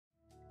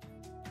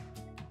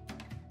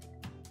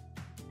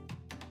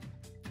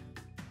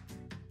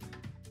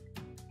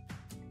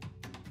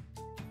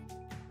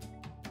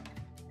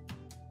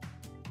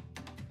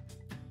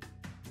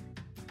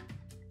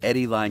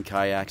Eddyline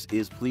Kayaks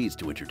is pleased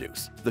to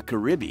introduce the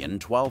Caribbean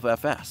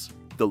 12FS,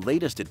 the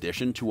latest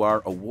addition to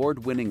our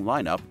award-winning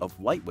lineup of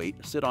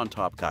lightweight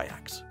sit-on-top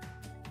kayaks.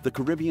 The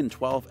Caribbean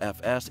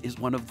 12FS is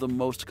one of the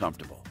most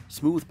comfortable,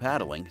 smooth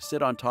paddling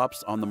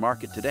sit-on-tops on the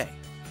market today.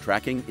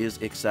 Tracking is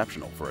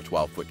exceptional for a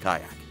 12-foot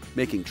kayak,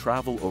 making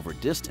travel over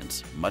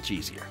distance much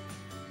easier.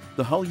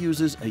 The hull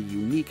uses a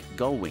unique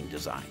gull-wing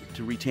design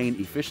to retain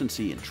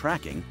efficiency in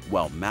tracking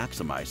while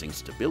maximizing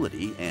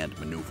stability and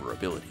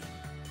maneuverability.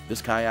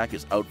 This kayak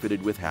is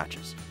outfitted with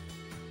hatches,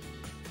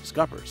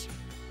 scuppers,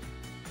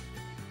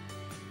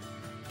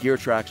 gear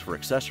tracks for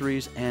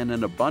accessories, and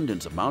an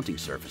abundance of mounting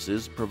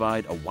surfaces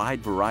provide a wide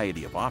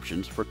variety of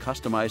options for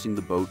customizing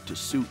the boat to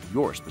suit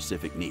your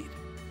specific need.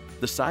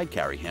 The side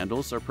carry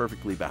handles are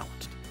perfectly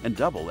balanced and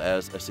double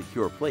as a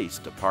secure place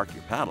to park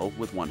your paddle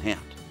with one hand.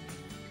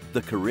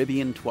 The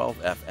Caribbean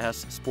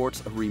 12FS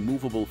sports a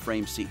removable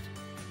frame seat.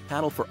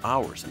 Paddle for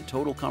hours in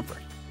total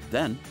comfort.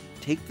 Then,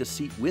 take the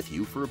seat with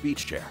you for a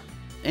beach chair.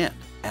 And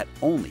at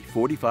only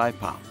 45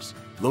 pounds,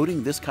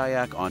 loading this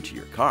kayak onto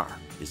your car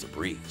is a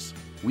breeze.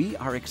 We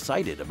are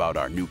excited about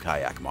our new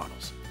kayak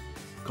models.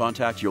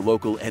 Contact your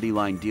local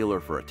Eddyline dealer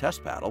for a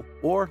test paddle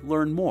or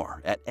learn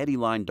more at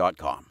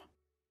eddyline.com.